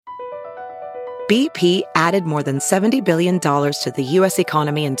BP added more than $70 billion to the U.S.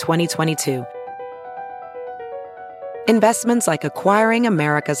 economy in 2022. Investments like acquiring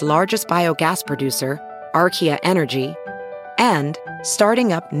America's largest biogas producer, Archaea Energy, and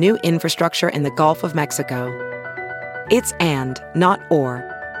starting up new infrastructure in the Gulf of Mexico. It's and, not or.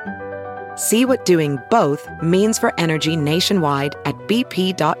 See what doing both means for energy nationwide at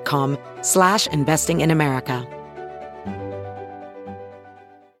bp.com/investing in America.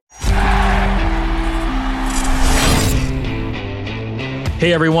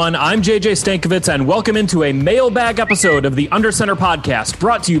 Hey everyone, I'm JJ Stankovitz, and welcome into a mailbag episode of the Under Center podcast,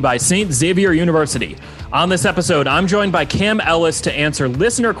 brought to you by St. Xavier University. On this episode, I'm joined by Cam Ellis to answer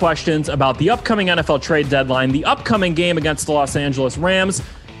listener questions about the upcoming NFL trade deadline, the upcoming game against the Los Angeles Rams,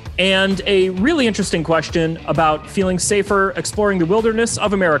 and a really interesting question about feeling safer exploring the wilderness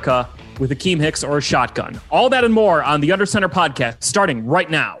of America with Akeem Hicks or a shotgun. All that and more on the Under Center podcast, starting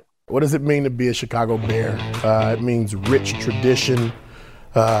right now. What does it mean to be a Chicago Bear? It means rich tradition,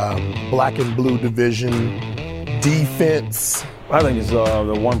 black and blue division, defense. I think it's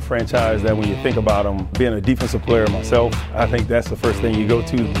the one franchise that when you think about them, being a defensive player myself, I think that's the first thing you go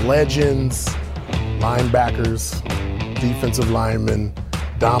to. Legends, linebackers, defensive linemen,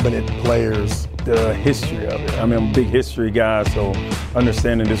 dominant players. The history of it. I mean, I'm a big history guy, so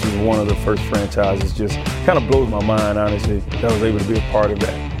understanding this was one of the first franchises just kind of blows my mind, honestly, that I was able to be a part of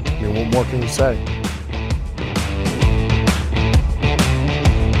that. I mean, what more can you say?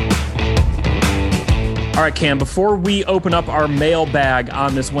 All right, Cam, before we open up our mailbag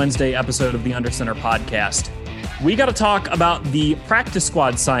on this Wednesday episode of the Under Center podcast, we got to talk about the practice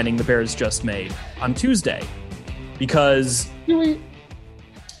squad signing the Bears just made on Tuesday. Because,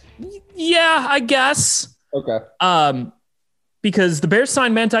 yeah, I guess. Okay. Because the Bears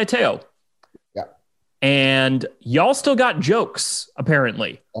signed Manti Te'o. Yeah. And y'all still got jokes,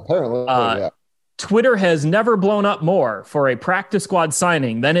 apparently. Yeah. Twitter has never blown up more for a practice squad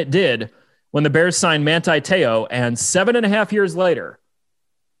signing than it did when the Bears signed Manti Te'o, and 7.5 years later,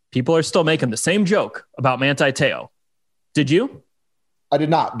 people are still making the same joke about Manti Te'o. Did you? I did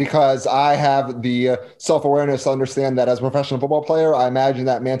not, because I have the self-awareness to understand that as a professional football player, I imagine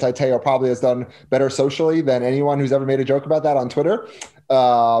that Manti Te'o probably has done better socially than anyone who's ever made a joke about that on Twitter.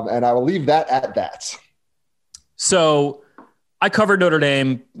 And I will leave that at that. So I covered Notre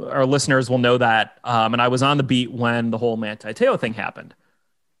Dame. Our listeners will know that. And I was on the beat when the whole Manti Te'o thing happened.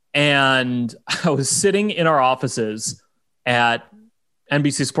 And I was sitting in our offices at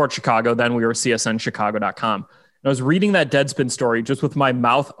NBC Sports Chicago. Then we were csnchicago.com. And I was reading that Deadspin story just with my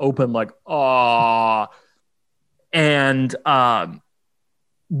mouth open, like, "Aw." And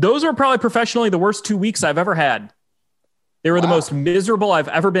those were probably professionally the worst 2 weeks I've ever had. They were the most miserable I've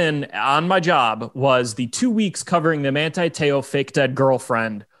ever been on my job. Was the 2 weeks covering the Manti Te'o fake dead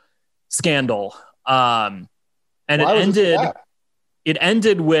girlfriend scandal. And it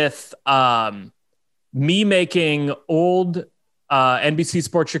ended with me making old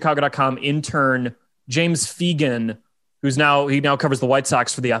NBCSportsChicago.com intern James Fegan, he now covers the White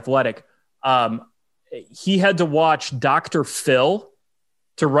Sox for The Athletic. He had to watch Dr. Phil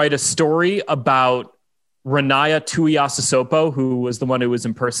to write a story about Renaya Tuiasosopo, who was the one who was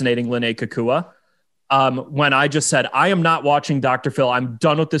impersonating Lene Kekua. When I just said, I am not watching Dr. Phil. I'm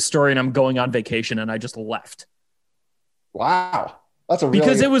done with this story and I'm going on vacation. And I just left. Wow.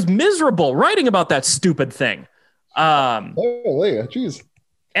 Because it was miserable writing about that stupid thing. Holy, jeez.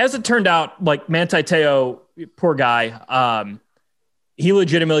 As it turned out, like Manti Te'o, poor guy, he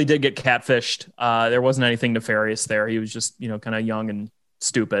legitimately did get catfished. There wasn't anything nefarious there. He was just, kind of young and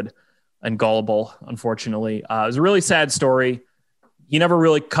stupid and gullible, unfortunately. It was a really sad story. He never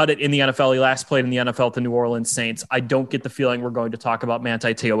really cut it in the NFL. He last played in the NFL with the New Orleans Saints. I don't get the feeling we're going to talk about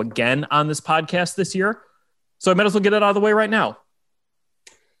Manti Te'o again on this podcast this year. So I might as well get it out of the way right now.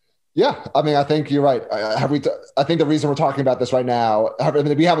 Yeah, I mean, I think you're right. I think the reason we're talking about this right now,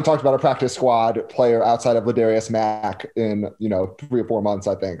 we haven't talked about a practice squad player outside of Ladarius Mack in 3 or 4 months,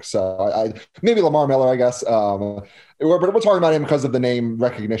 I think. So maybe Lamar Miller, I guess. But we're talking about him because of the name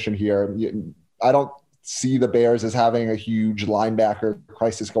recognition here. I don't see the Bears as having a huge linebacker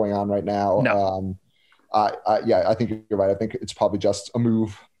crisis going on right now. No. I think you're right. I think it's probably just a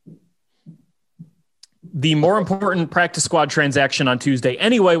move. The more important practice squad transaction on Tuesday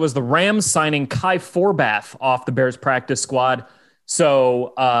anyway was the Rams signing Kai Forbath off the Bears practice squad.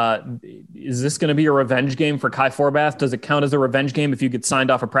 So is this going to be a revenge game for Kai Forbath? Does it count as a revenge game if you get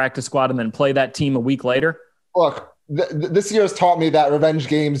signed off a practice squad and then play that team a week later? Look, this year has taught me that revenge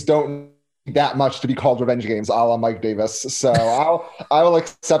games don't need that much to be called revenge games, a la Mike Davis. So I will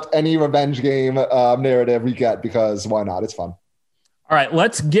accept any revenge game narrative we get because why not? It's fun. All right,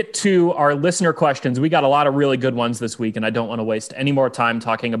 let's get to our listener questions. We got a lot of really good ones this week, and I don't want to waste any more time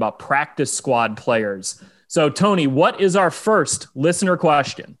talking about practice squad players. So, Tony, what is our first listener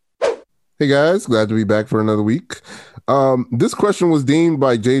question? Hey, guys. Glad to be back for another week. This question was deemed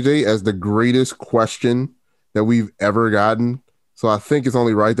by JJ as the greatest question that we've ever gotten. So I think it's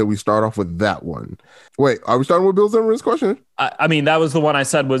only right that we start off with that one. Wait, are we starting with Bill Zimmerman's question? I mean, that was the one I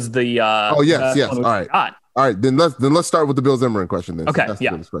said was the... oh, yes. All right. All right, then let's start with the Bill Zimmerman question then. Okay, that's the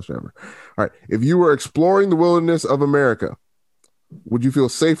greatest question ever. All right, if you were exploring the wilderness of America, would you feel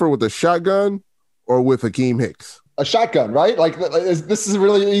safer with a shotgun or with Akeem Hicks? A shotgun, right? Like, this is a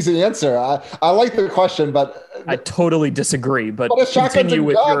really easy answer. I like the question, but I totally disagree. But continue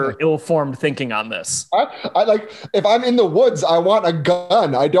with your ill-formed thinking on this. I like, if I'm in the woods, I want a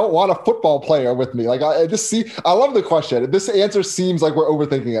gun. I don't want a football player with me. Like, I love the question. This answer seems like we're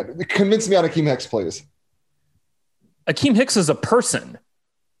overthinking it. Convince me on Akeem Hicks, please. Akeem Hicks is a person.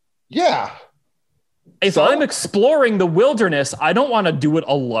 Yeah. If I'm exploring the wilderness, I don't want to do it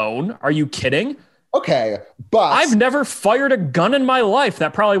alone. Are you kidding? Okay, but I've never fired a gun in my life.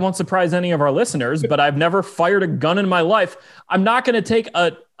 That probably won't surprise any of our listeners, but I've never fired a gun in my life. I'm not going to take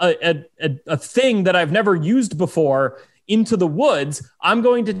a thing that I've never used before into the woods. I'm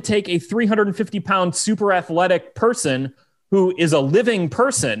going to take a 350-pound super athletic person who is a living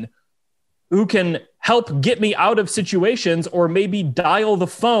person who can help get me out of situations or maybe dial the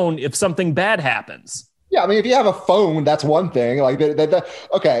phone if something bad happens. Yeah, I mean, if you have a phone, that's one thing. Like,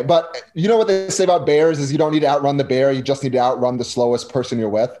 okay, but you know what they say about bears is you don't need to outrun the bear. You just need to outrun the slowest person you're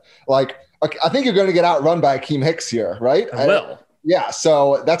with. Like I think you're going to get outrun by Akeem Hicks here, right? I will. Yeah,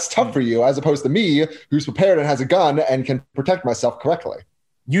 so that's tough for you as opposed to me, who's prepared and has a gun and can protect myself correctly.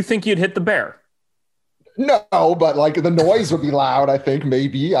 You think you'd hit the bear? No, but like the noise would be loud, I think,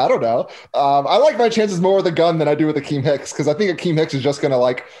 maybe. I don't know. I like my chances more with a gun than I do with Akeem Hicks because I think Akeem Hicks is just going to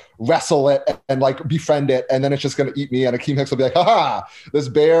like wrestle it and like befriend it, and then it's just going to eat me, and Akeem Hicks will be like, haha, this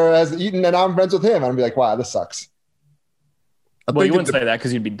bear has eaten and I'm friends with him. And I'll be like, wow, this sucks. Well, you wouldn't say that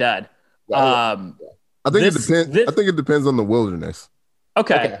because you'd be dead. I think it depends. I think it depends on the wilderness.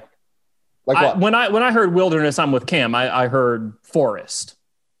 Okay. Like what? When I heard wilderness, I'm with Cam. I heard forest.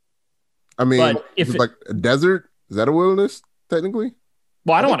 I mean, if it's like a desert, is that a wilderness technically?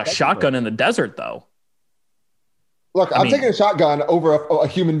 Well, I don't want a shotgun in the desert, though. Look, I'm taking a shotgun over a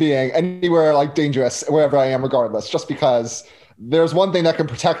human being anywhere like dangerous, wherever I am, regardless, just because there's one thing that can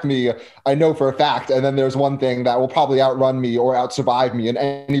protect me, I know for a fact, and then there's one thing that will probably outrun me or outsurvive me in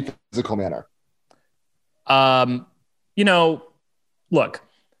any physical manner. Look,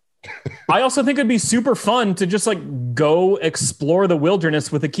 I also think it'd be super fun to just like go explore the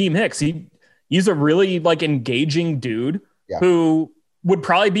wilderness with Akeem Hicks. He's a really like engaging dude who would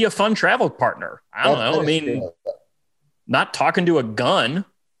probably be a fun travel partner. I don't know. I mean, not talking to a gun.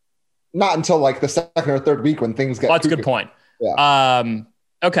 Not until like the second or third week when things get. Well, that's a good point. Yeah.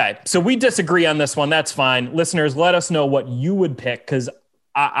 Okay. So we disagree on this one. That's fine. Listeners, let us know what you would pick. Cause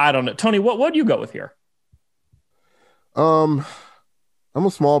I don't know. Tony, what would you go with here? I'm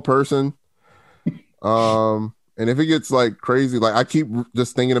a small person. And if it gets like crazy, like I keep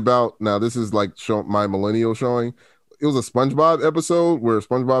just thinking about, now this is like my millennial showing. It was a SpongeBob episode where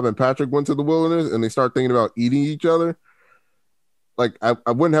SpongeBob and Patrick went to the wilderness and they start thinking about eating each other. Like I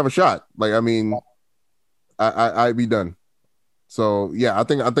wouldn't have a shot. Like, I mean, I'd be done. So yeah, I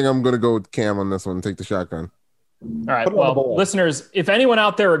think I'm going to go with Cam on this one and take the shotgun. All right. Well, listeners, if anyone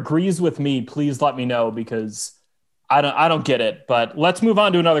out there agrees with me, please let me know because I don't get it, but let's move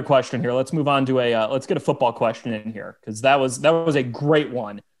on to another question here. Let's move on to let's get a football question in here because that was a great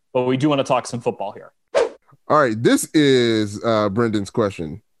one, but we do want to talk some football here. All right, this is Brendan's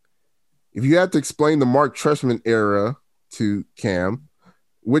question. If you had to explain the Mark Trestman era to Cam,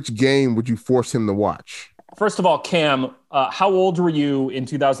 which game would you force him to watch? First of all, Cam, how old were you in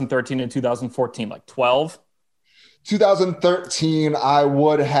 2013 and 2014? Like 12? 2013, I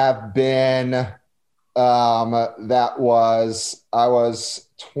would have been. I was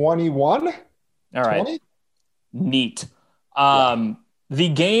 21. All right. 20? Neat. The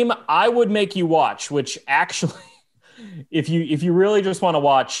game I would make you watch, which actually, if you really just want to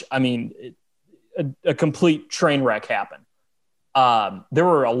watch, I mean, a complete train wreck happened. There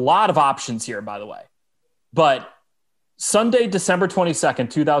were a lot of options here, by the way, but Sunday, December 22nd,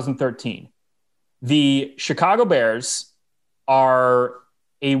 2013, the Chicago Bears are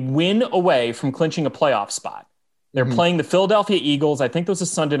a win away from clinching a playoff spot. They're playing the Philadelphia Eagles. I think this was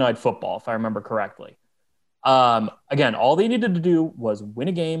Sunday Night Football, if I remember correctly. Again, all they needed to do was win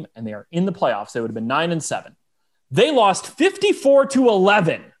a game, and they are in the playoffs. They would have been 9-7. They lost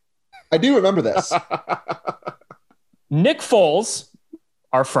 54-11. I do remember this. Nick Foles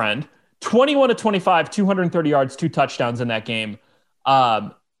our friend, 21 to 25, 230 yards, 2 touchdowns in that game.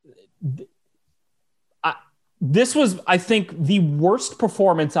 This was, I think, the worst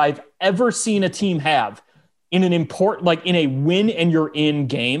performance I've ever seen a team have in an important, like in a win and you're in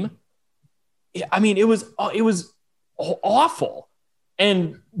game. I mean, it was awful.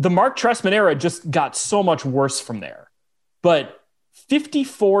 And the Mark Trestman era just got so much worse from there. But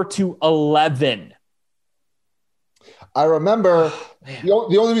 54-11. I remember the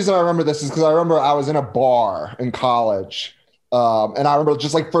only reason I remember this is because I remember I was in a bar in college. And I remember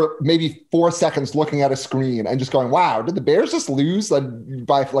just like for maybe 4 seconds looking at a screen and just going, wow, did the Bears just lose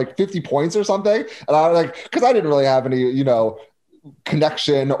by like 50 points or something? And I was like, because I didn't really have any,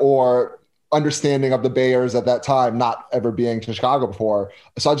 connection or understanding of the Bears at that time, not ever being to Chicago before.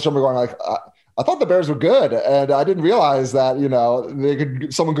 So I just remember going like, I thought the Bears were good. And I didn't realize that,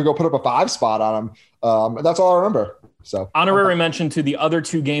 someone could go put up a 5 spot on them. And that's all I remember. So honorary mention to the other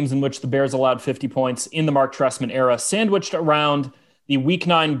 2 games in which the Bears allowed 50 points in the Mark Trestman era, sandwiched around the Week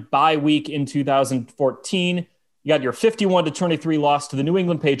 9 bye week in 2014. You got your 51-23 loss to the New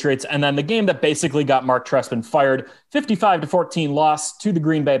England Patriots, and then the game that basically got Mark Trestman fired, 55-14 loss to the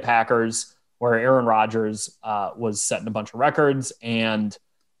Green Bay Packers, where Aaron Rodgers was setting a bunch of records, and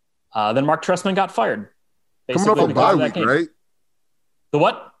then Mark Trestman got fired. Coming off a bye week, right? The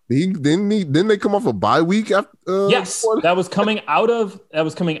what? Didn't they come off a bye week after? Yes, that was coming out of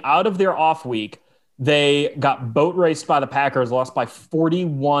their off week. They got boat raced by the Packers, lost by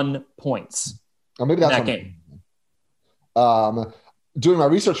 41 points. Oh, maybe that's in that game. Doing my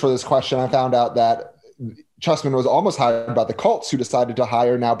research for this question, I found out that Trestman was almost hired by the Colts, who decided to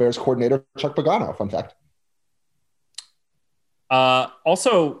hire now Bears coordinator Chuck Pagano. Fun fact.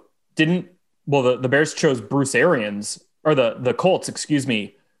 Also, the Bears chose Bruce Arians, or the Colts, excuse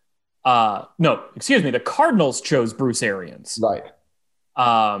me. The Cardinals chose Bruce Arians. Right.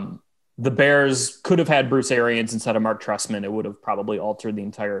 The Bears could have had Bruce Arians instead of Mark Trestman. It would have probably altered the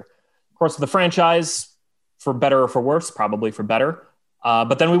entire course of the franchise, for better or for worse, probably for better.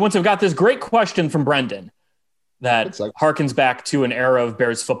 But then we wouldn't have got this great question from Brendan that harkens back to an era of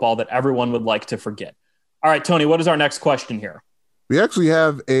Bears football that everyone would like to forget. All right, Tony, what is our next question here? We actually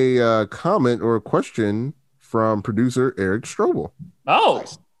have a comment or a question from producer Eric Strobel. Oh,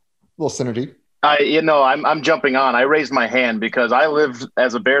 nice. A little synergy. I'm jumping on. I raised my hand because I lived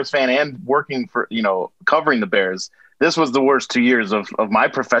as a Bears fan and working for, covering the Bears. This was the worst 2 years of my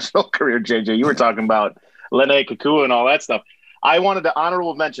professional career, JJ. You were talking about Lene Kakua and all that stuff. I wanted to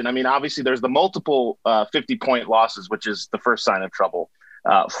honorable mention. I mean, obviously there's the multiple 50-point losses, which is the first sign of trouble.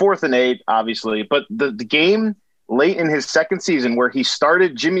 4th and 8, obviously. But the game late in his second season where he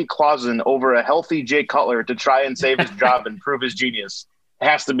started Jimmy Clausen over a healthy Jay Cutler to try and save his job and prove his genius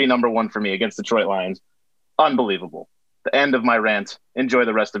has to be number 1 for me against the Detroit Lions. Unbelievable. The end of my rant. Enjoy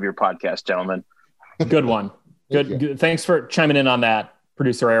the rest of your podcast, gentlemen. Good one. Good. Thanks for chiming in on that,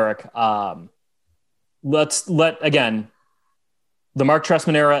 producer Eric. The Mark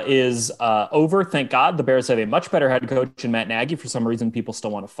Trestman era is over. Thank God. The Bears have a much better head coach in Matt Nagy. For some reason, people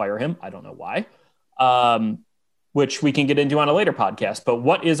still want to fire him. I don't know why. Which we can get into on a later podcast. But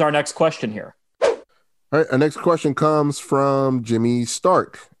what is our next question here? All right, our next question comes from Jimmy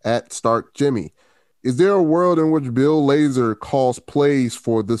Stark at Stark Jimmy. Is there a world in which Bill Lazor calls plays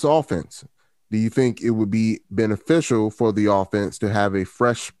for this offense? Do you think it would be beneficial for the offense to have a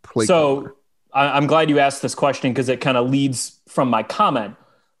fresh play caller? I'm glad you asked this question because it kind of leads from my comment.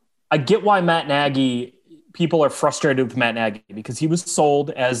 I get why people are frustrated with Matt Nagy because he was sold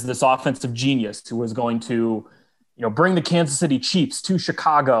as this offensive genius who was going to, bring the Kansas City Chiefs to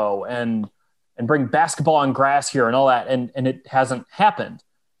Chicago and bring basketball on grass here and all that. And it hasn't happened.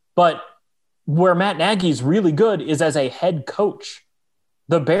 But where Matt Nagy's really good is as a head coach.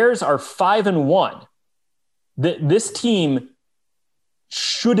 The Bears are 5-1. This team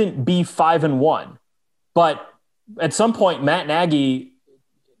shouldn't be 5-1, but at some point, Matt Nagy,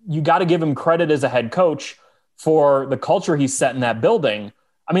 you got to give him credit as a head coach for the culture he set in that building.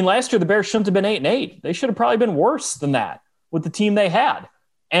 I mean, last year, the Bears shouldn't have been 8-8. They should have probably been worse than that with the team they had.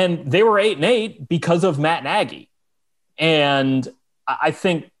 And they were 8-8 because of Matt Nagy. And I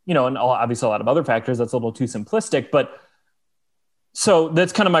think, and obviously a lot of other factors, that's a little too simplistic, but so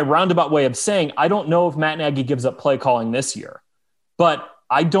that's kind of my roundabout way of saying, I don't know if Matt Nagy gives up play calling this year, but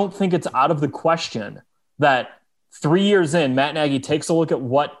I don't think it's out of the question that 3 years in, Matt Nagy takes a look at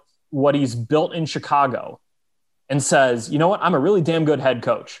what he's built in Chicago and says, you know what, I'm a really damn good head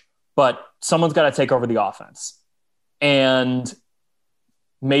coach, but someone's got to take over the offense. And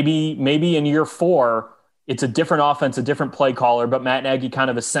maybe in year 4, it's a different offense, a different play caller, but Matt Nagy kind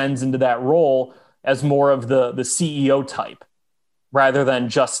of ascends into that role as more of the CEO type. rather than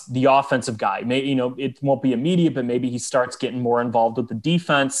just the offensive guy. Maybe, it won't be immediate, but maybe he starts getting more involved with the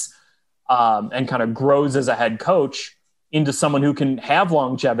defense and kind of grows as a head coach into someone who can have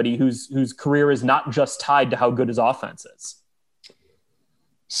longevity, whose career is not just tied to how good his offense is.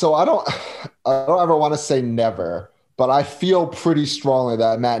 So I don't ever want to say never, but I feel pretty strongly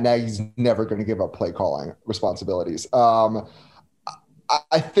that Matt Nagy's never going to give up play calling responsibilities.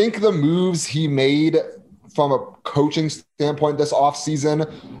 I think the moves he made from a coaching standpoint this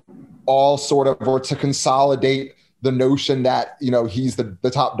offseason all sort of were to consolidate the notion that, he's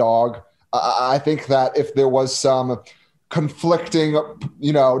the top dog. I think that if there was some conflicting,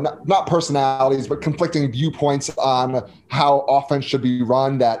 not personalities, but conflicting viewpoints on how offense should be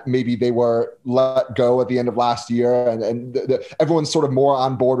run, that maybe they were let go at the end of last year. And everyone's sort of more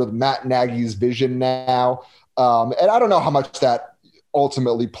on board with Matt Nagy's vision now. And I don't know how much that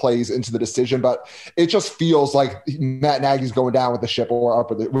ultimately plays into the decision, but it just feels like Matt Nagy's going down with the ship or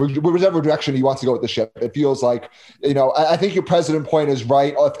up with it, whichever direction he wants to go with the ship. It feels like, I think your president point is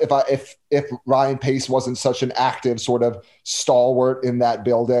right. If Ryan Pace wasn't such an active sort of stalwart in that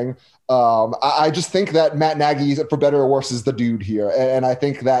building, I just think that Matt Nagy, for better or worse, is the dude here. And I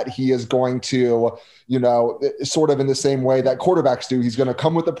think that he is going to, sort of in the same way that quarterbacks do, he's going to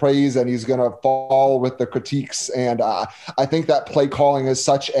come with the praise and he's going to fall with the critiques. And I think that play calling is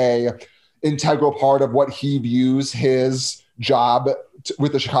such a integral part of what he views his job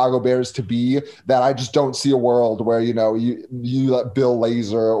with the Chicago Bears to be, that I just don't see a world where, you let Bill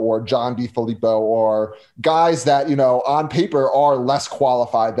Lazor or John DeFilippo or guys that, on paper are less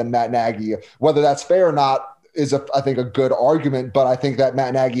qualified than Matt Nagy. Whether that's fair or not is, I think, a good argument, but I think that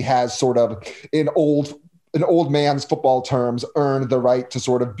Matt Nagy has sort of, in old man's football terms, earned the right to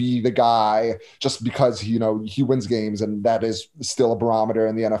sort of be the guy just because, he wins games, and that is still a barometer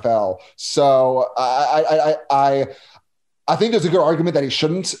in the NFL. So I think there's a good argument that he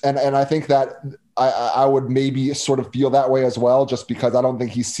shouldn't. And I think that I would maybe sort of feel that way as well, just because I don't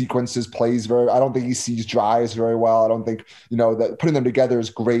think he sequences plays I don't think he sees drives very well. I don't think, that putting them together is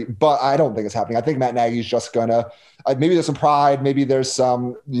great, but I don't think it's happening. I think Matt Nagy's just gonna, maybe there's some pride, maybe there's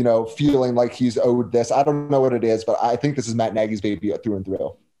some, feeling like he's owed this. I don't know what it is, but I think this is Matt Nagy's baby through and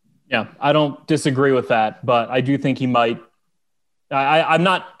through. Yeah, I don't disagree with that, but I do think he might. I'm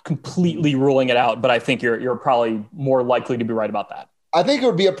not completely ruling it out, but I think you're probably more likely to be right about that. I think it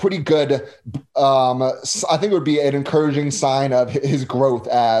would be a pretty good, I think it would be an encouraging sign of his growth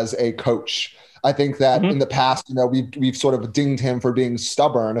as a coach. I think that in the past, we've sort of dinged him for being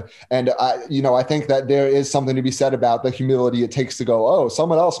stubborn. And, I think that there is something to be said about the humility it takes to go, oh,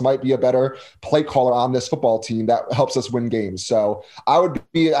 someone else might be a better play caller on this football team that helps us win games. So I would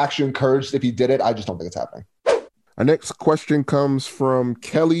be actually encouraged if he did it. I just don't think it's happening. Our next question comes from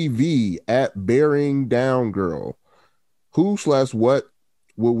Kelly V at Bearing Down Girl. Who/what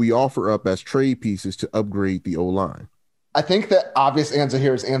will we offer up as trade pieces to upgrade the O-line? I think the obvious answer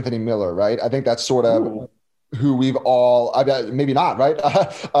here is Anthony Miller, right? I think that's sort of who we've all, maybe not, right?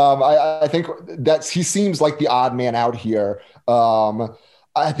 I think he seems like the odd man out here.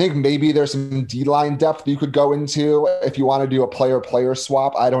 I think maybe there's some D-line depth you could go into if you want to do a player-player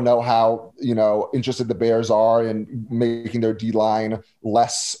swap. I don't know how, interested the Bears are in making their D-line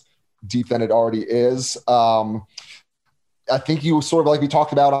less deep than it already is. I think you sort of, like we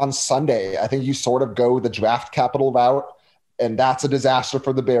talked about on Sunday, I think you sort of go the draft capital route, and that's a disaster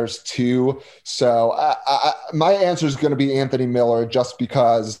for the Bears too. So my answer is going to be Anthony Miller, just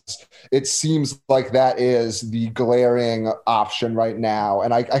because it seems like that is the glaring option right now.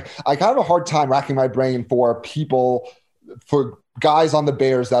 And I kind of have a hard time racking my brain for guys on the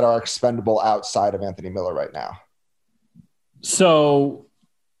Bears that are expendable outside of Anthony Miller right now. So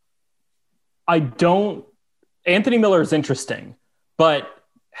Anthony Miller is interesting, but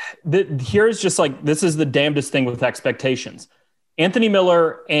here's just like, this is the damnedest thing with expectations. Anthony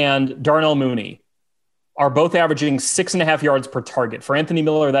Miller and Darnell Mooney are both averaging 6.5 yards per target. For Anthony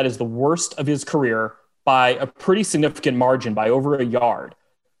Miller, that is the worst of his career by a pretty significant margin, by over a yard.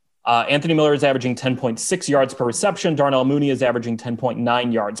 Anthony Miller is averaging 10.6 yards per reception. Darnell Mooney is averaging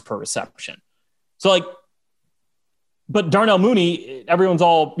 10.9 yards per reception. So but Darnell Mooney, everyone's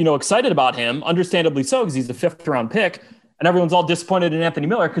all, excited about him, understandably so, because he's a 5th-round pick, and everyone's all disappointed in Anthony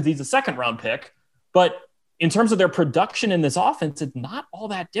Miller because he's a 2nd-round pick. But in terms of their production in this offense, it's not all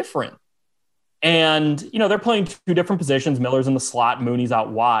that different. And, they're playing 2 different positions. Miller's in the slot, Mooney's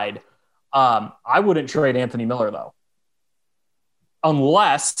out wide. I wouldn't trade Anthony Miller, though,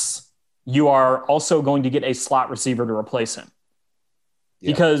 unless you are also going to get a slot receiver to replace him.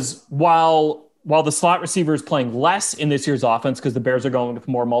 Yeah. Because while the slot receiver is playing less in this year's offense because the Bears are going with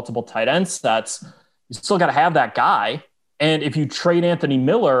more multiple tight end sets, you still got to have that guy. And if you trade Anthony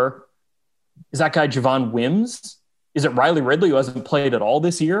Miller, is that guy Javon Wims? Is it Riley Ridley, who hasn't played at all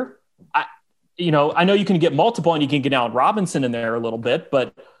this year? I know you can get multiple and you can get Allen Robinson in there a little bit,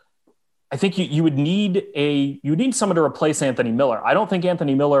 but I think you would need someone to replace Anthony Miller. I don't think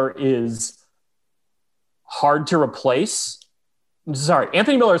Anthony Miller is hard to replace. Sorry,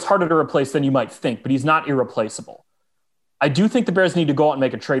 Anthony Miller is harder to replace than you might think, but he's not irreplaceable. I do think the Bears need to go out and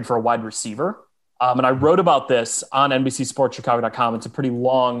make a trade for a wide receiver. And I wrote about this on NBCSportsChicago.com. It's a pretty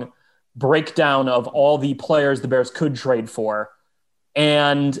long breakdown of all the players the Bears could trade for.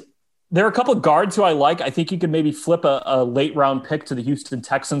 And there are a couple of guards who I like. I think you could maybe flip a late round pick to the Houston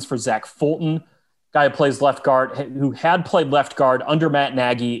Texans for Zach Fulton, guy who plays left guard, who had played left guard under Matt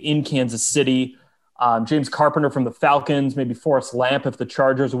Nagy in Kansas City. James Carpenter from the Falcons, maybe Forrest Lamp if the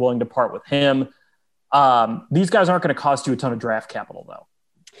Chargers are willing to part with him. These guys aren't going to cost you a ton of draft capital, though.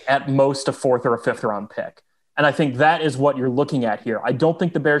 At most a 4th or a 5th round pick. And I think that is what you're looking at here. I don't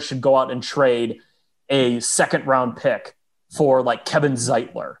think the Bears should go out and trade a 2nd round pick for like Kevin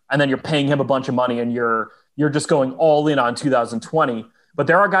Zeitler. And then you're paying him a bunch of money and you're just going all in on 2020. But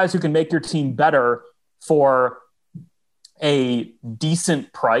there are guys who can make your team better for a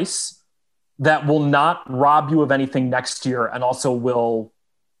decent price that will not rob you of anything next year and also will,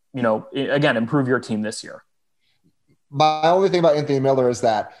 again, improve your team this year. My only thing about Anthony Miller is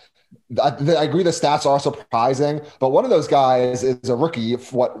that I agree the stats are surprising, but one of those guys is a rookie,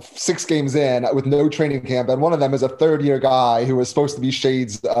 6 games in with no training camp, and one of them is a 3rd-year guy who was supposed to be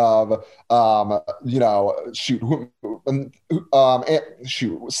shades of,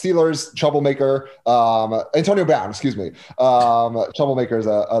 Steelers troublemaker, Antonio Brown, excuse me. Troublemaker is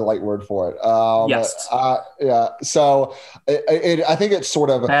a light word for it. Yes. Yeah. So I think it's sort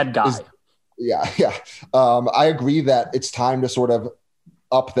of bad guy. Yeah. I agree that it's time to sort of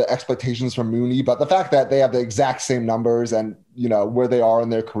up the expectations from Mooney, but the fact that they have the exact same numbers and, where they are in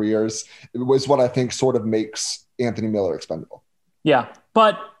their careers was what I think sort of makes Anthony Miller expendable. Yeah.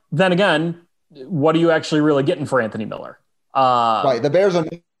 But then again, what are you actually really getting for Anthony Miller? Right. The Bears are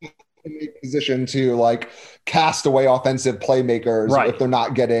in a position to cast away offensive playmakers if they're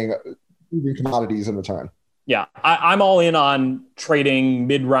not getting commodities in return. Yeah. I'm all in on trading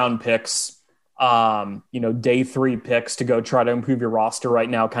mid-round picks, day 3 picks to go try to improve your roster right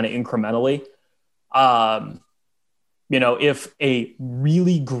now, kind of incrementally. If a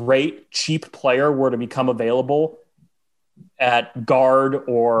really great cheap player were to become available at guard,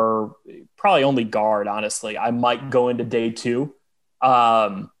 or probably only guard, honestly, I might go into day 2.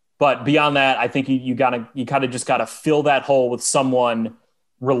 But beyond that, I think you kind of just got to fill that hole with someone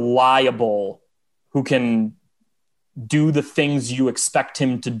reliable who can do the things you expect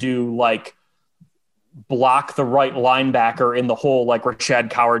him to do, like block the right linebacker in the hole like Rashad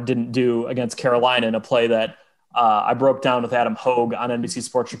Coward didn't do against Carolina in a play that I broke down with Adam Hogue on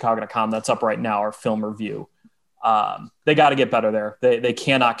NBCSportsChicago.com. That's up right now, our film review. They got to get better there. They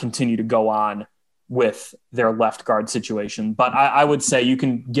cannot continue to go on with their left guard situation. But I would say you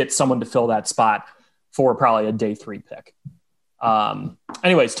can get someone to fill that spot for probably a day 3 pick.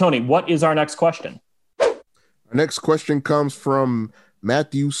 Anyways, Tony, what is our next question? Our next question comes from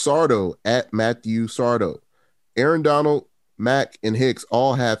Matthew Sardo at Matthew Sardo. Aaron Donald, Mack, and Hicks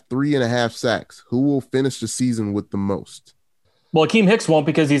all have 3.5 sacks. Who will finish the season with the most? Well, Akeem Hicks won't,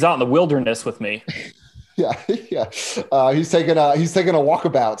 because he's out in the wilderness with me. Yeah. He's taking a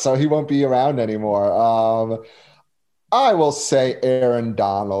walkabout, so he won't be around anymore. I will say Aaron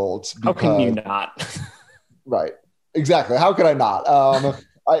Donald. How can you not? Right. Exactly. How could I not?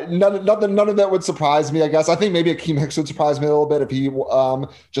 None of that would surprise me, I guess. I think maybe Akeem Hicks would surprise me a little bit if he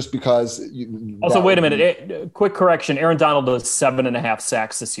just because. Also, wait a minute. Quick correction. Aaron Donald does 7.5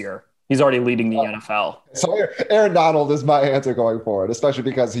 sacks this year. He's already leading the NFL. So Aaron Donald is my answer going forward, especially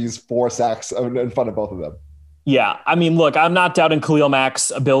because he's 4 sacks in front of both of them. Yeah. I mean, look, I'm not doubting Khalil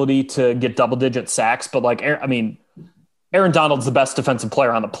Mack's ability to get double-digit sacks, but Aaron Donald's the best defensive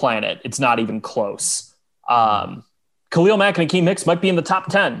player on the planet. It's not even close. Khalil Mack and Akeem Hicks might be in the top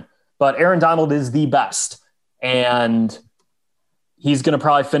 10, but Aaron Donald is the best. And he's going to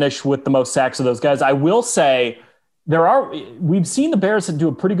probably finish with the most sacks of those guys. I will say we've seen the Bears do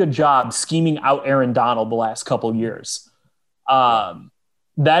a pretty good job scheming out Aaron Donald the last couple of years.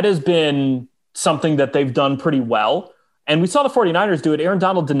 That has been something that they've done pretty well. And we saw the 49ers do it. Aaron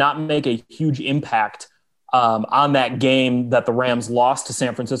Donald did not make a huge impact on that game that the Rams lost to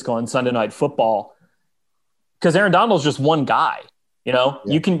San Francisco on Sunday Night Football, because Aaron Donald's just one guy.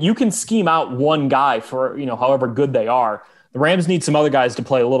 You can scheme out one guy for, however good they are. The Rams need some other guys to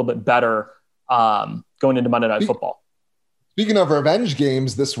play a little bit better going into Monday Night Football. Speaking of revenge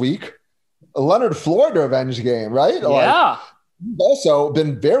games this week, Leonard Floyd revenge game, right? Yeah. He's also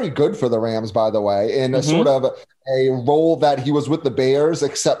been very good for the Rams, by the way, in a sort of a role that he was with the Bears,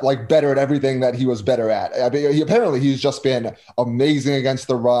 except like better at everything that he was better at. I mean, he's just been amazing against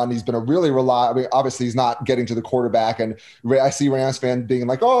the run. He's been a really reliable. I mean, obviously he's not getting to the quarterback, and I see Rams fans being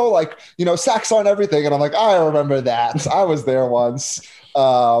like, "Oh, like sacks on everything," and I'm like, "I remember that. I was there once."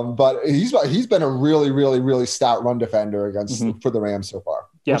 But he's been a really, really, really stout run defender for the Rams so far.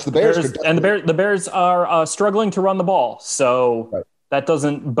 Yeah, the Bears are struggling to run the ball, so that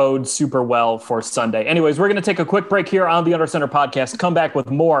doesn't bode super well for Sunday. Anyways, we're going to take a quick break here on the Under Center podcast. Come back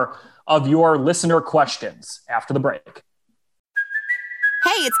with more of your listener questions after the break.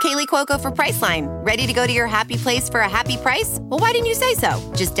 Hey, it's Kaylee Cuoco for Priceline. Ready to go to your happy place for a happy price? Well, why didn't you say so?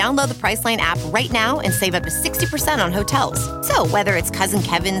 Just download the Priceline app right now and save up to 60% on hotels. So whether it's Cousin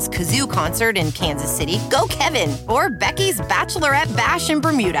Kevin's Kazoo Concert in Kansas City, go Kevin, or Becky's Bachelorette Bash in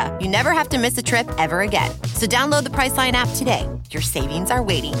Bermuda, you never have to miss a trip ever again. So download the Priceline app today. Your savings are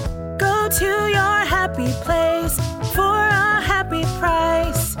waiting. Go to your happy place for a happy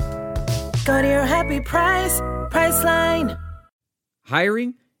price. Go to your happy price, Priceline.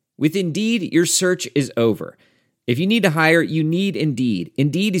 Hiring? With Indeed, your search is over. If you need to hire, you need Indeed.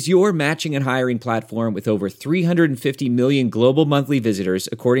 Indeed is your matching and hiring platform with over 350 million global monthly visitors,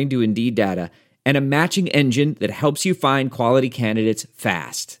 according to Indeed data, and a matching engine that helps you find quality candidates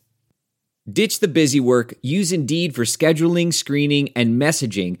fast. Ditch the busy work. Use Indeed for scheduling, screening, and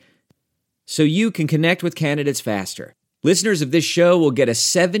messaging so you can connect with candidates faster. Listeners of this show will get a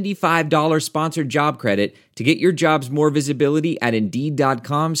 $75 sponsored job credit to get your jobs more visibility at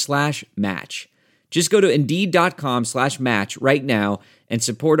Indeed.com/match. Just go to Indeed.com/match right now and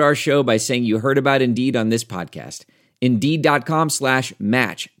support our show by saying you heard about Indeed on this podcast.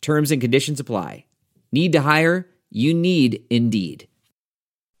 Indeed.com/match. Terms and conditions apply. Need to hire? You need Indeed.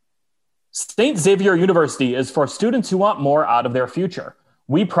 St. Xavier University is for students who want more out of their future.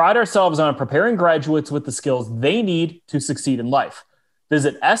 We pride ourselves on preparing graduates with the skills they need to succeed in life.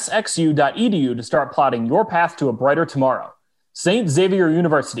 Visit sxu.edu to start plotting your path to a brighter tomorrow. St. Xavier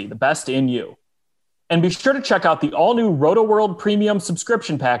University, the best in you. And be sure to check out the all-new RotoWorld Premium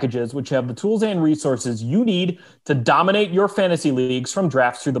subscription packages, which have the tools and resources you need to dominate your fantasy leagues from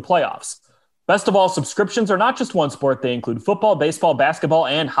drafts through the playoffs. Best of all, subscriptions are not just one sport. They include football, baseball, basketball,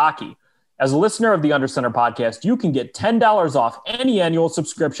 and hockey. As a listener of the Under Center podcast, you can get $10 off any annual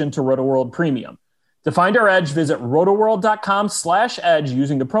subscription to RotoWorld Premium. To find our edge, visit rotoworld.com/edge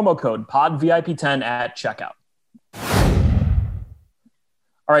using the promo code PODVIP10 at checkout.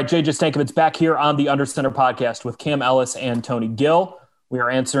 All right, Jay Stankovitz back here on the Under Center podcast with Cam Ellis and Tony Gill. We are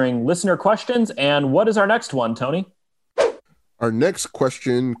answering listener questions. And what is our next one, Tony? Our next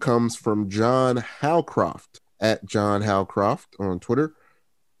question comes from John Halcroft at John Halcroft on Twitter.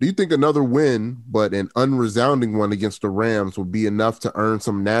 Do you think another win, but an unresounding one against the Rams, will be enough to earn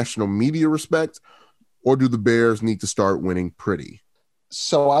some national media respect, or do the Bears need to start winning pretty?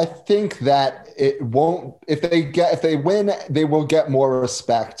 So I think that it won't. If they win, they will get more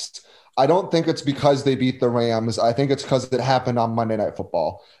respect. I don't think it's because they beat the Rams. I think it's because it happened on Monday Night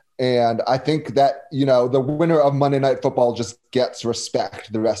Football. And I think that, the winner of Monday Night Football just gets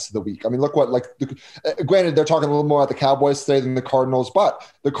respect the rest of the week. I mean, look what, granted, they're talking a little more about the Cowboys today than the Cardinals, but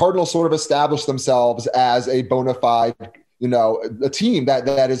the Cardinals sort of established themselves as a bona fide, a team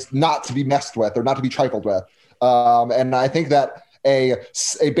that is not to be messed with or not to be trifled with. And I think that a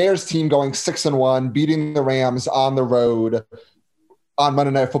Bears team going 6-1, beating the Rams on the road on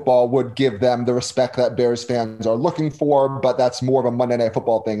Monday Night Football would give them the respect that Bears fans are looking for, but that's more of a Monday Night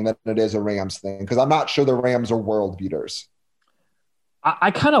Football thing than it is a Rams thing, because I'm not sure the Rams are world beaters.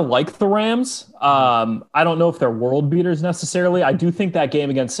 I kind of like the Rams. I don't know if they're world beaters necessarily. I do think that game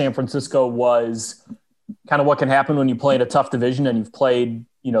against San Francisco was kind of what can happen when you play in a tough division and you've played,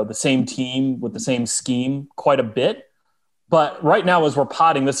 the same team with the same scheme quite a bit. But right now, as we're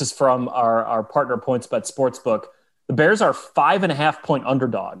potting, this is from our partner PointsBet Sportsbook. The Bears are 5.5-point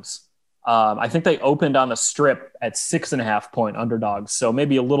underdogs. I think they opened on the strip at 6.5-point underdogs. So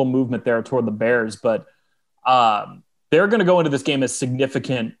maybe a little movement there toward the Bears, but they're going to go into this game as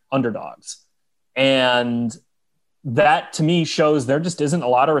significant underdogs. And that to me shows there just isn't a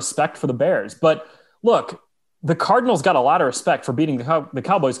lot of respect for the Bears. But look, the Cardinals got a lot of respect for beating the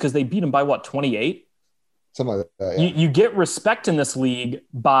Cowboys because they beat them by 28? Something like that. Yeah. You get respect in this league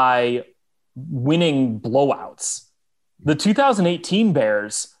by winning blowouts. The 2018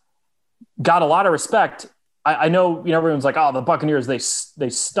 Bears got a lot of respect. I know, everyone's like, oh, the Buccaneers, they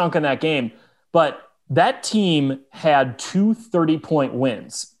stunk in that game. But that team had 2 30-point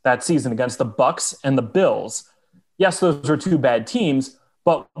wins that season against the Bucs and the Bills. Yes, those were two bad teams,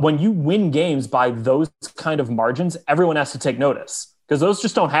 But when you win games by those kind of margins, everyone has to take notice because those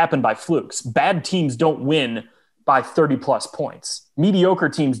just don't happen by flukes. Bad teams don't win by 30 plus points. Mediocre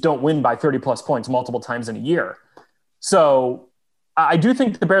teams don't win by 30 plus points multiple times in a year. So I do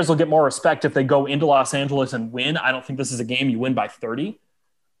think the Bears will get more respect if they go into Los Angeles and win. I don't think this is a game you win by 30,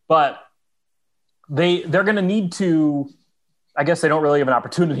 but they're going to need to, I guess they don't really have an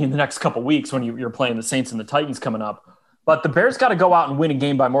opportunity in the next couple of weeks when you're playing the Saints and the Titans coming up. But the Bears got to go out and win a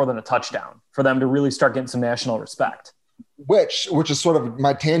game by more than a touchdown for them to really start getting some national respect. Which is sort of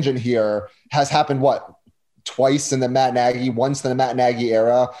my tangent here, has happened, twice in the Matt Nagy, once in the Matt Nagy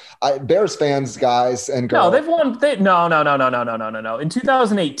era. Bears fans, guys and girls. No, they've won. No. In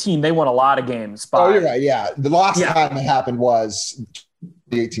 2018, they won a lot of games. You're right. Yeah. The last time it happened was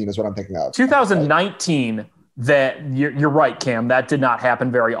 2018 is what I'm thinking of. 2019, that you're right, Cam. That did not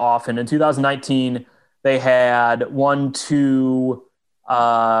happen very often. In 2019, they had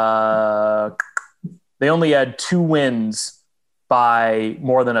they only had 2 wins by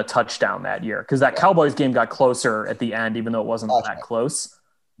more than a touchdown that year because that Cowboys game got closer at the end, even though it wasn't that close.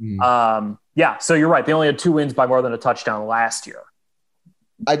 So you're right. They only had 2 wins by more than a touchdown last year.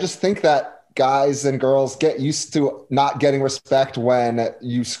 I just think that guys and girls get used to not getting respect when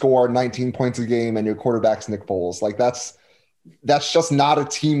you score 19 points a game and your quarterback's Nick Foles. Like that's just not a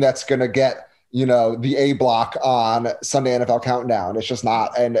team that's going to get, the A block on Sunday NFL Countdown. It's just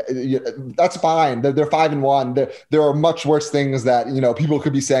not. And that's fine. They're 5-1. There are much worse things that, people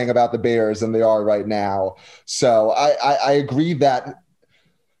could be saying about the Bears than they are right now. So I agree that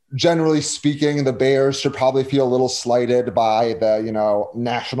generally speaking, the Bears should probably feel a little slighted by the,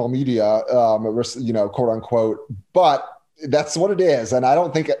 national media, quote unquote, but that's what it is. And I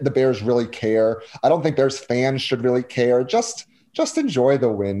don't think the Bears really care. I don't think Bears fans should really care. Just enjoy the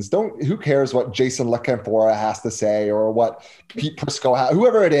wins. Who cares what Jason LaCanfora has to say or what Pete Prisco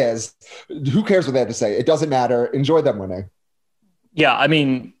whoever it is, who cares what they have to say? It doesn't matter. Enjoy them winning. Yeah. I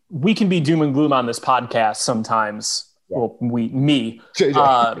mean, we can be doom and gloom on this podcast sometimes. Yeah. Well,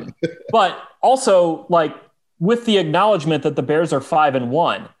 but also with the acknowledgement that the Bears are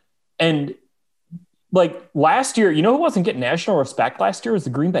 5-1 and last year, who wasn't getting national respect last year was the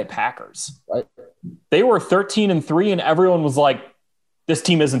Green Bay Packers. Right. They were 13-3 and everyone was like, this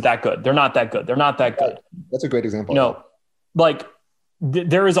team isn't that good. They're not that good. They're not that good. That's a great example.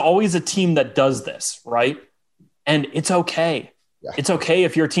 There is always a team that does this, right? And it's okay. Yeah. It's okay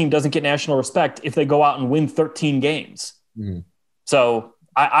if your team doesn't get national respect if they go out and win 13 games. Mm-hmm. So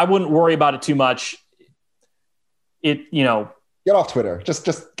I wouldn't worry about it too much. Get off Twitter.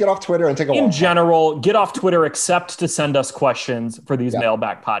 Just get off Twitter and take a walk. In general, get off Twitter except to send us questions for these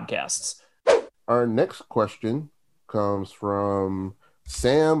mailbag podcasts. Our next question comes from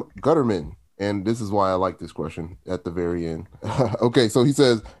Sam Gutterman, and this is why I like this question at the very end. Okay, so he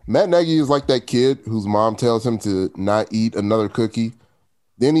says, Matt Nagy is like that kid whose mom tells him to not eat another cookie.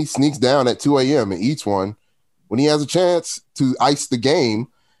 Then he sneaks down at 2 a.m. and eats one when he has a chance to ice the game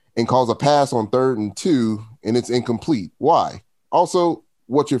and calls a pass on 3rd and 2, and it's incomplete. Why? Also,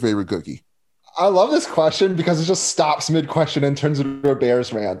 what's your favorite cookie? I love this question because it just stops mid-question and turns into a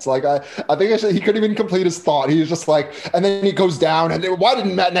Bears rant. I think he couldn't even complete his thought. He was just and then he goes down. And why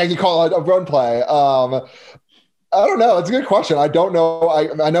didn't Matt Nagy call a run play? I don't know. It's a good question. I don't know.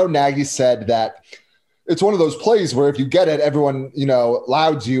 I know Nagy said that it's one of those plays where if you get it, everyone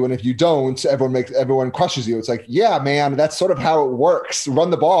louds you, and if you don't, everyone crushes you. It's yeah, man, that's sort of how it works. Run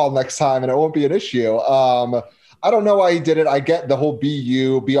the ball next time, and it won't be an issue. I don't know why he did it. I get the whole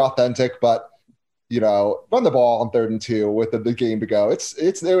be authentic, but. Run the ball on 3rd and 2 with the game to go. It's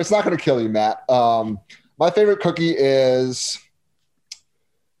not going to kill you, Matt. My favorite cookie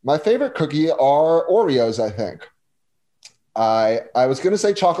are Oreos, I think. I was going to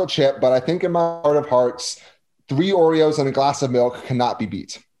say chocolate chip, but I think in my heart of hearts, 3 Oreos and a glass of milk cannot be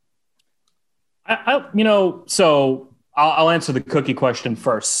beat. So I'll answer the cookie question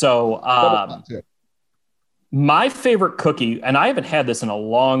first. So my favorite cookie, and I haven't had this in a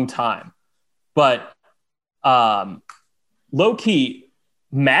long time, but low key,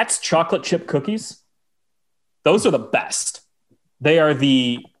 Matt's chocolate chip cookies, those are the best. They are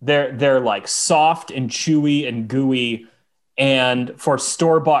they're soft and chewy and gooey. And for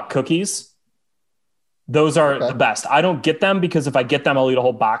store-bought cookies, those are the best. I don't get them because if I get them, I'll eat a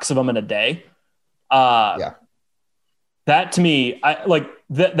whole box of them in a day. That to me,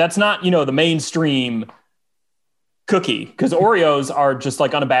 that's not, the mainstream cookie, because Oreos are just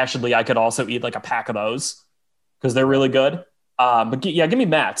unabashedly, I could also eat a pack of those because they're really good. But give me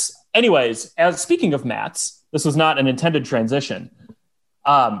Matt's. Anyways, speaking of Matt's, this was not an intended transition.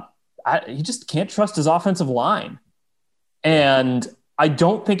 He just can't trust his offensive line. And I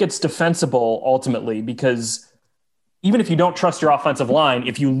don't think it's defensible ultimately, because even if you don't trust your offensive line,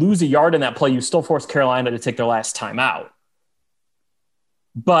 if you lose a yard in that play, you still force Carolina to take their last time out.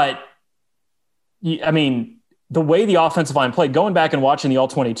 But, I mean, the way the offensive line played, going back and watching the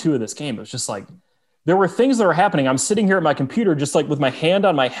all-22 of this game, it was just like, there were things that were happening. I'm sitting here at my computer just like with my hand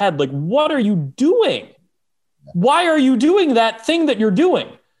on my head, like, what are you doing? Why are you doing that thing that you're doing?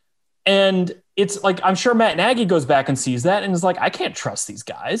 And it's like, I'm sure Matt Nagy goes back and sees that and is like, I can't trust these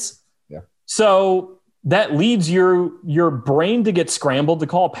guys. Yeah. So that leads your brain to get scrambled to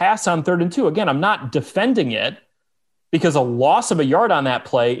call a pass on 3rd and 2. Again, I'm not defending it, because a loss of a yard on that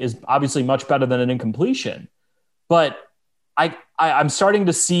play is obviously much better than an incompletion. But I'm starting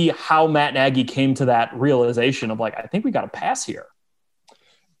to see how Matt Nagy came to that realization of like, I think we got to pass here.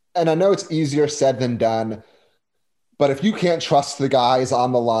 And I know it's easier said than done, but if you can't trust the guys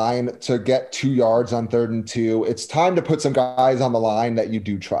on the line to get 2 yards on 3rd and 2, it's time to put some guys on the line that you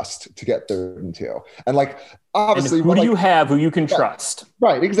do trust to get 3rd and 2. And like, obviously, and who do you have who you can trust?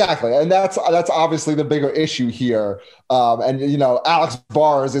 Right, exactly. And that's obviously the bigger issue here. And, you know, Alex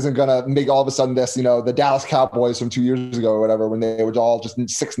Bars isn't going to make all of a sudden this, you know, the Dallas Cowboys from 2 years ago or whatever, when they were all just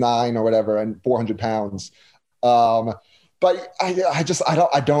 6'9" or whatever and 400 pounds. But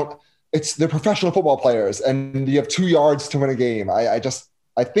I don't. They're professional football players, and you have 2 yards to win a game. I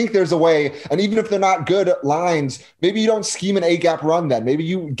think there's a way, and even if they're not good lines, maybe you don't scheme an A-gap run then. Maybe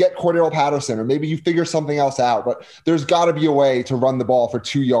you get Cordero Patterson, or maybe you figure something else out. But there's got to be a way to run the ball for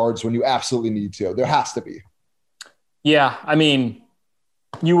 2 yards when you absolutely need to. There has to be. Yeah, I mean,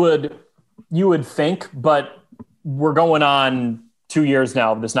 you would think, but we're going on 2 years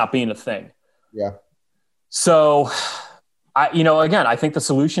now of this not being a thing. Yeah. So, I think the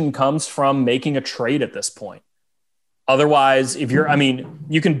solution comes from making a trade at this point. Otherwise, you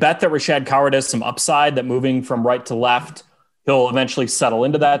can bet that Rashad Coward has some upside, that moving from right to left, he'll eventually settle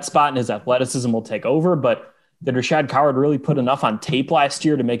into that spot and his athleticism will take over. But did Rashad Coward really put enough on tape last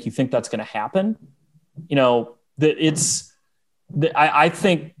year to make you think that's going to happen? I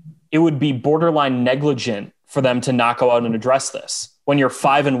think it would be borderline negligent for them to not go out and address this when you're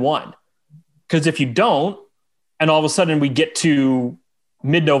 5-1. Because if you don't, and all of a sudden we get to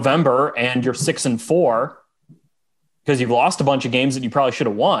mid-November and you're 6-4 because you've lost a bunch of games that you probably should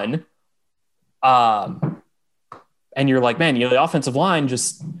have won. And you're like, man, the offensive line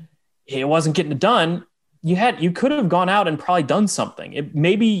it wasn't getting it done. You could have gone out and probably done something.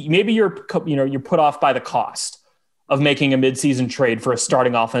 Maybe you're put off by the cost of making a midseason trade for a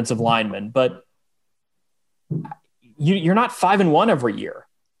starting offensive lineman, but you're not 5-1 every year.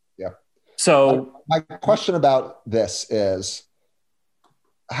 Yeah. So my question about this is,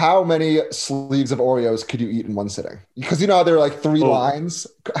 how many sleeves of Oreos could you eat in one sitting? Because there are like 3 lines.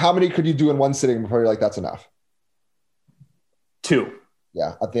 How many could you do in one sitting before you're like, that's enough? 2.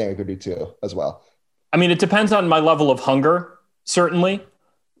 Yeah, I think it could be 2 as well. I mean, it depends on my level of hunger, certainly,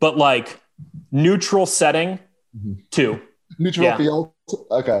 but like neutral setting, 2. Neutral field.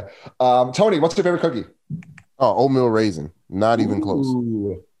 Okay. Tony, what's your favorite cookie? Oh, oatmeal raisin. Not even close.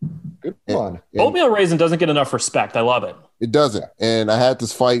 Good one. Oatmeal raisin doesn't get enough respect. I love it. It doesn't. And I had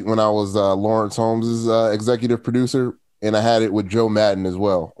this fight when I was Lawrence Holmes' executive producer, and I had it with Joe Madden as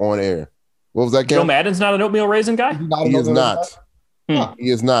well on air. What was that, Cam? Joe Madden's not an oatmeal raisin guy? He is not. He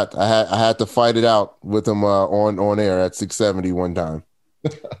is not. I had to fight it out with him on air at 670 one time.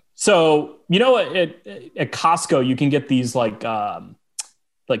 So, at Costco, you can get these like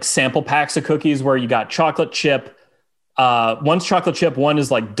sample packs of cookies where you got chocolate chip. One's chocolate chip, one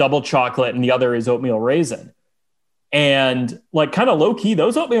is like double chocolate, and the other is oatmeal raisin. And like kind of low key,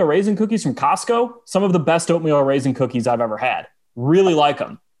 those oatmeal raisin cookies from Costco, some of the best oatmeal raisin cookies I've ever had. Really like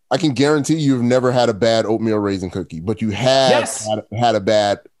them. I can guarantee you've never had a bad oatmeal raisin cookie, but you have had a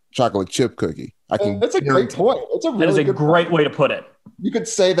bad chocolate chip cookie. That's a great point. It's a really great way to put it. You could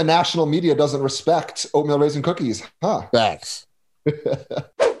say the national media doesn't respect oatmeal raisin cookies, huh? Facts.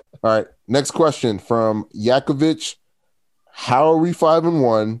 All right. Next question from Yakovich. How are we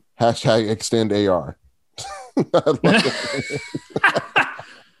 5-1? # extend AR. Are the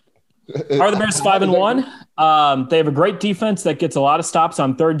Bears 5-1? They have a great defense that gets a lot of stops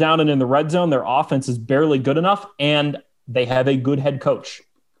on 3rd down and in the red zone. Their offense is barely good enough, and they have a good head coach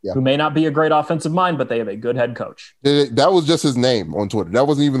who may not be a great offensive mind, but they have a good head coach. That was just his name on Twitter. That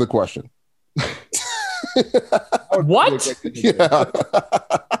wasn't even the question. What? Yeah.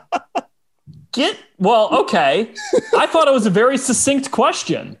 Okay. I thought it was a very succinct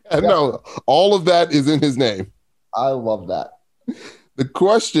question. No, all of that is in his name. I love that. The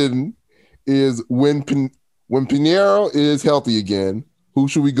question is, when Pinheiro is healthy again, who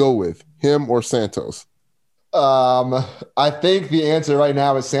should we go with, him or Santos? I think the answer right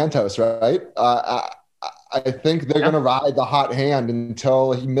now is Santos, right? I think they're going to ride the hot hand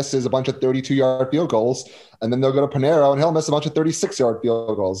until he misses a bunch of 32-yard field goals, and then they'll go to Panero, and he'll miss a bunch of 36-yard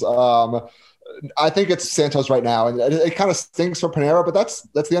field goals. I think it's Santos right now, and it kind of stinks for Panero, but that's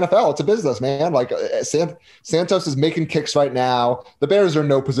the NFL. It's a business, man. Like Santos is making kicks right now. The Bears are in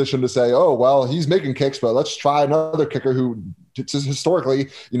no position to say, oh, well, he's making kicks, but let's try another kicker who historically,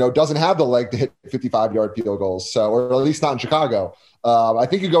 doesn't have the leg to hit 55-yard field goals. So, or at least not in Chicago. I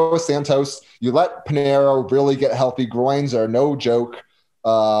think you go with Santos. You let Panero really get healthy. Groins are no joke.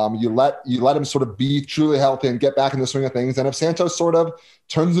 You let him sort of be truly healthy and get back in the swing of things. And if Santos sort of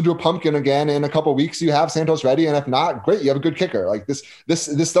turns into a pumpkin again in a couple of weeks, you have Santos ready. And if not, great, you have a good kicker. Like this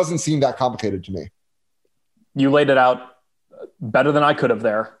doesn't seem that complicated to me. You laid it out better than I could have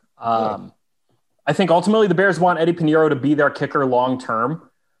there. I think ultimately the Bears want Eddie Pinheiro to be their kicker long term,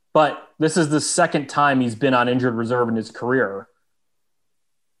 but this is the second time he's been on injured reserve in his career.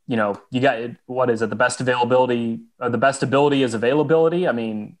 You got, what is it? The best availability, or the best ability is availability. I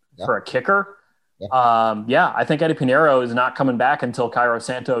mean, for a kicker. I think Eddie Pinheiro is not coming back until Cairo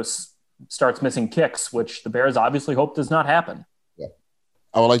Santos starts missing kicks, which the Bears obviously hope does not happen.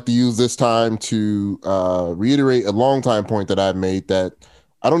 I would like to use this time to reiterate a long-time point that I've made, that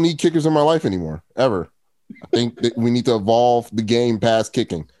I don't need kickers in my life anymore, ever. I think that we need to evolve the game past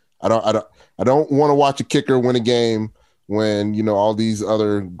kicking. I don't want to watch a kicker win a game when, all these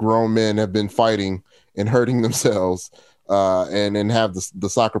other grown men have been fighting and hurting themselves, and have the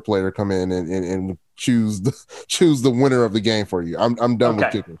soccer player come in and choose the winner of the game for you. I'm done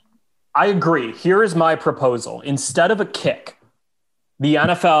with kickers. I agree. Here is my proposal. Instead of a kick, the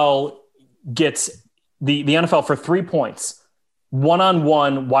NFL gets the NFL for 3 points,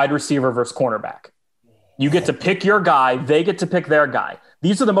 one-on-one wide receiver versus cornerback. You get to pick your guy. They get to pick their guy.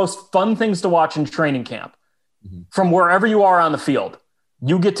 These are the most fun things to watch in training camp. From wherever you are on the field,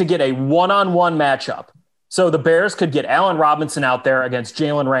 you get to get a one-on-one matchup. So the Bears could get Allen Robinson out there against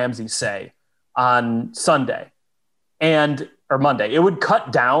Jalen Ramsey, say, on Sunday or Monday. It would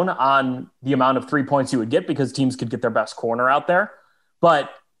cut down on the amount of 3 points you would get because teams could get their best corner out there. But,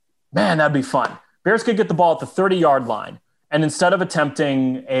 man, that'd be fun. Bears could get the ball at the 30-yard line. And instead of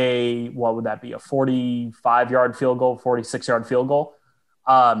attempting what would that be, a 45-yard field goal, 46-yard field goal,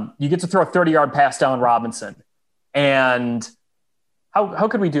 you get to throw a 30-yard pass down Robinson. And how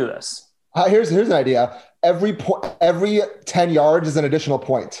could we do this? Here's an idea. Every 10 yards is an additional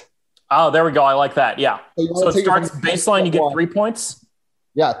point. Oh, there we go. I like that. Yeah. So it starts baseline, you get 3 points.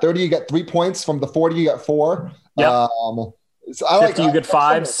 Yeah, 30, you get 3 points. From the 40, you get 4. Yeah. 50, you get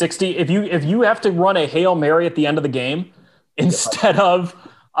 5. 60. If you have to run a Hail Mary at the end of the game, instead of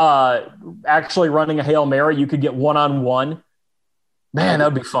actually running a Hail Mary, you could get one-on-one. Man, that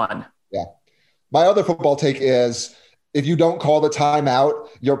would be fun. Yeah. My other football take is, if you don't call the timeout,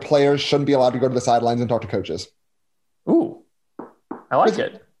 your players shouldn't be allowed to go to the sidelines and talk to coaches. Ooh, I like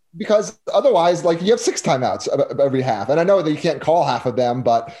it. Because otherwise, you have 6 timeouts every half. And I know that you can't call half of them,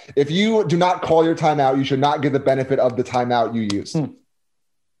 but if you do not call your timeout, you should not get the benefit of the timeout you used.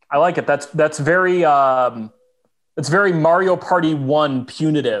 I like it. That's very it's very Mario Party 1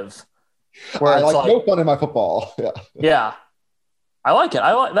 punitive. Where I like no fun in my football. Yeah. I like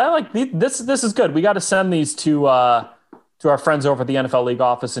it. This is good. We got to send these to our friends over at the NFL League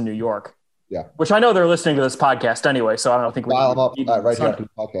office in New York. Yeah. Which I know they're listening to this podcast anyway, so I don't think we dial them up right here after the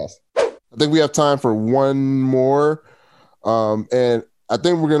podcast. I think we have time for one more. And I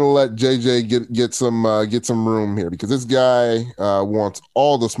think we're gonna let JJ get some room here, because this guy wants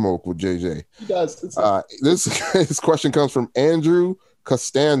all the smoke with JJ. He does. This question comes from Andrew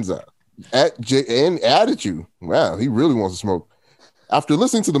Costanza at you. Wow, he really wants to smoke. After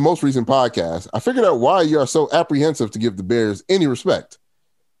listening to the most recent podcast, I figured out why you are so apprehensive to give the Bears any respect.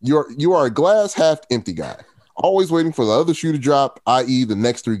 You are a glass half empty guy, always waiting for the other shoe to drop, i.e. the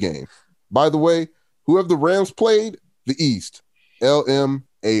next 3 games. By the way, who have the Rams played? The East.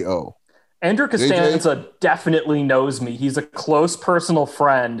 LMAO. Andrew Costanza definitely knows me. He's a close personal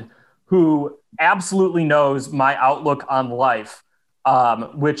friend who absolutely knows my outlook on life,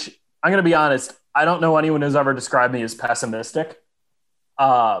 which I'm going to be honest, I don't know anyone who's ever described me as pessimistic.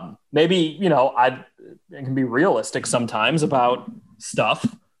 Maybe, I can be realistic sometimes about stuff,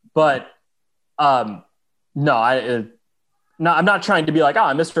 but no, I'm not trying to be like,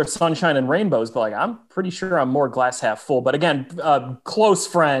 Mr. Sunshine and Rainbows, but I'm pretty sure I'm more glass half full. But again, close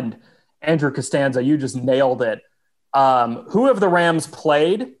friend, Andrew Costanza, you just nailed it. Who have the Rams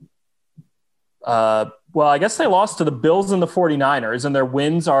played? Well, I guess they lost to the Bills and the 49ers, and their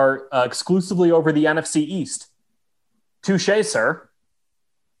wins are exclusively over the NFC East. Touche, sir.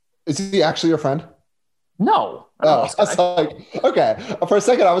 Is he actually your friend? No. Oh, I was like, okay. For a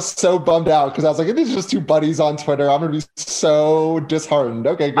second, I was so bummed out because I was like, if these are just two buddies on Twitter, I'm going to be so disheartened.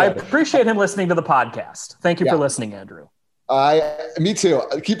 Okay, good. I appreciate him listening to the podcast. Thank you for listening, Andrew. Me too.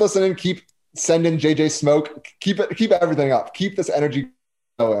 Keep listening. Keep sending JJ smoke. Keep everything up. Keep this energy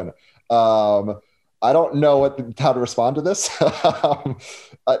going. I don't know how to respond to this.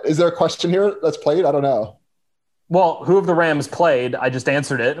 Is there a question here that's played? I don't know. Well, who have the Rams played? I just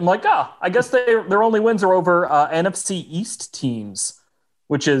answered it. I'm like, I guess their only wins are over NFC East teams,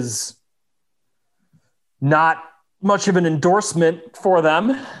 which is not much of an endorsement for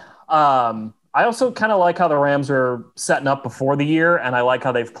them. I also kind of like how the Rams are setting up before the year, and I like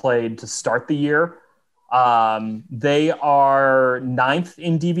how they've played to start the year. They are 9th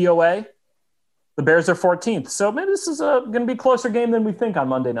in DVOA. The Bears are 14th. So maybe this is going to be a closer game than we think on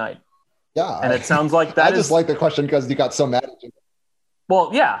Monday night. Yeah. And it sounds like that I just like the question because you got so mad at you. Well,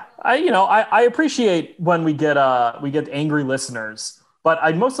 yeah. I appreciate when we get angry listeners, but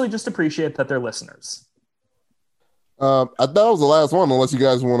I mostly just appreciate that they're listeners. I thought it was the last one, unless you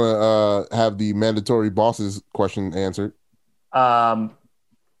guys want to have the mandatory bosses question answered. Mike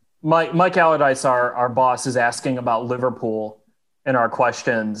Allardyce, our boss, is asking about Liverpool in our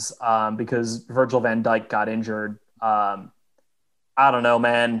questions because Virgil van Dijk got injured. I don't know,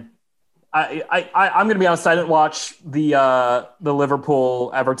 man. I'm going to be honest. I didn't watch the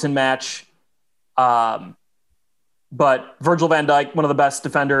Liverpool Everton match, but Virgil van Dijk, one of the best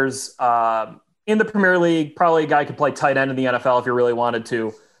defenders in the Premier League, probably a guy who could play tight end in the NFL if you really wanted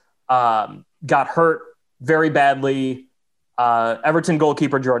to, got hurt very badly. Everton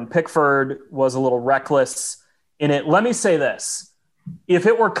goalkeeper Jordan Pickford was a little reckless in it. Let me say this. If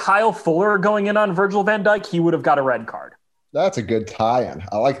it were Kyle Fuller going in on Virgil van Dijk, he would have got a red card. That's a good tie-in.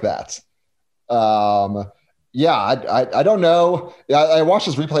 I like that. I don't know. I watched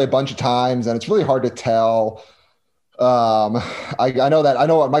this replay a bunch of times, and it's really hard to tell. I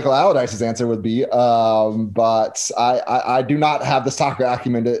know what Michael Allardyce's answer would be, but I do not have the soccer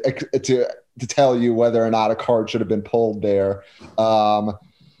acumen to tell you whether or not a card should have been pulled there.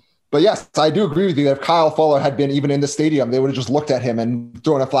 But yes, I do agree with you that if Kyle Fuller had been even in the stadium, they would have just looked at him and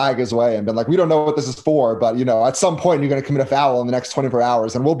thrown a flag his way and been like, we don't know what this is for, but at some point you're going to commit a foul in the next 24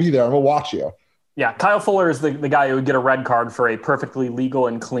 hours and we'll be there and we'll watch you. Yeah, Kyle Fuller is the guy who would get a red card for a perfectly legal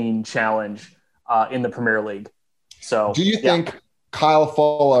and clean challenge in the Premier League. So, do you think Kyle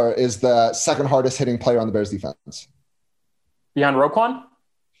Fuller is the second hardest hitting player on the Bears defense? Beyond Roquan?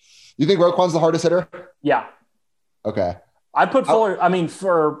 You think Roquan's the hardest hitter? Yeah. Okay. I put Fuller,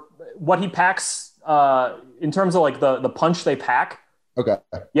 for what he packs in terms of like the punch they pack. Okay.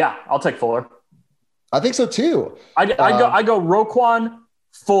 Yeah, I'll take Fuller. I think so too. I go Roquan,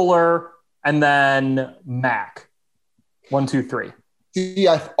 Fuller, and then Mac. 1, 2, 3. See,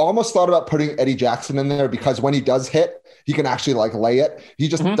 I almost thought about putting Eddie Jackson in there because when he does hit, he can actually like lay it. He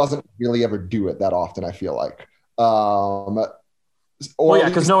just doesn't really ever do it that often, I feel like.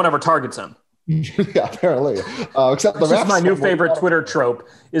 Because no one ever targets him. Yeah, apparently. Except the refs. My new favorite Twitter trope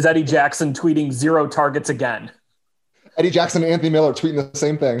is Eddie Jackson tweeting 0 targets again. Eddie Jackson and Anthony Miller tweeting the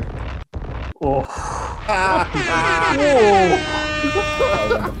same thing. Oh.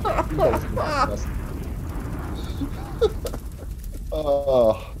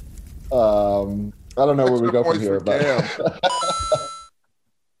 I don't know where we go from here, but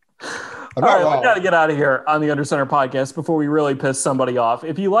all right, we got to get out of here on the Under Center podcast before we really piss somebody off.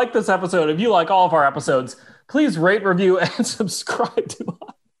 If you like this episode, if you like all of our episodes, please rate, review, and subscribe to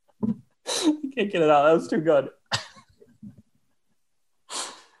us. I can't get it out. That was too good.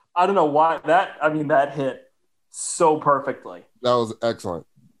 I don't know why that hit so perfectly. That was excellent.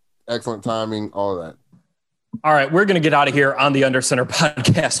 Excellent timing, all of that. All right, we're going to get out of here on the Under Center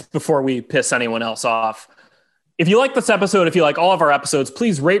podcast before we piss anyone else off. If you like this episode, if you like all of our episodes,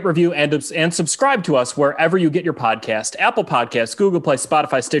 please rate, review, and subscribe to us wherever you get your podcast. Apple Podcasts, Google Play,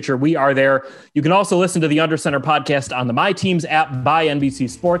 Spotify, Stitcher, we are there. You can also listen to the Under Center podcast on the My Teams app by NBC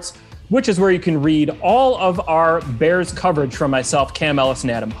Sports, which is where you can read all of our Bears coverage from myself, Cam Ellis,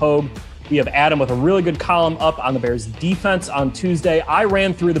 and Adam Hogue. We have Adam with a really good column up on the Bears defense on Tuesday. I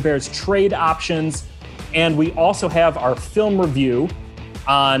ran through the Bears trade options, and we also have our film review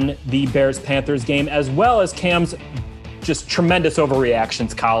on the Bears-Panthers game, as well as Cam's just tremendous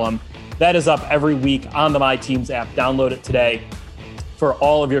overreactions column. That is up every week on the My Teams app. Download it today for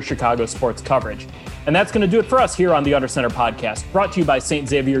all of your Chicago sports coverage. And that's going to do it for us here on the Under Center podcast, brought to you by St.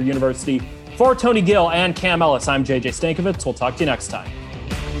 Xavier University. For Tony Gill and Cam Ellis, I'm JJ Stankovitz. We'll talk to you next time.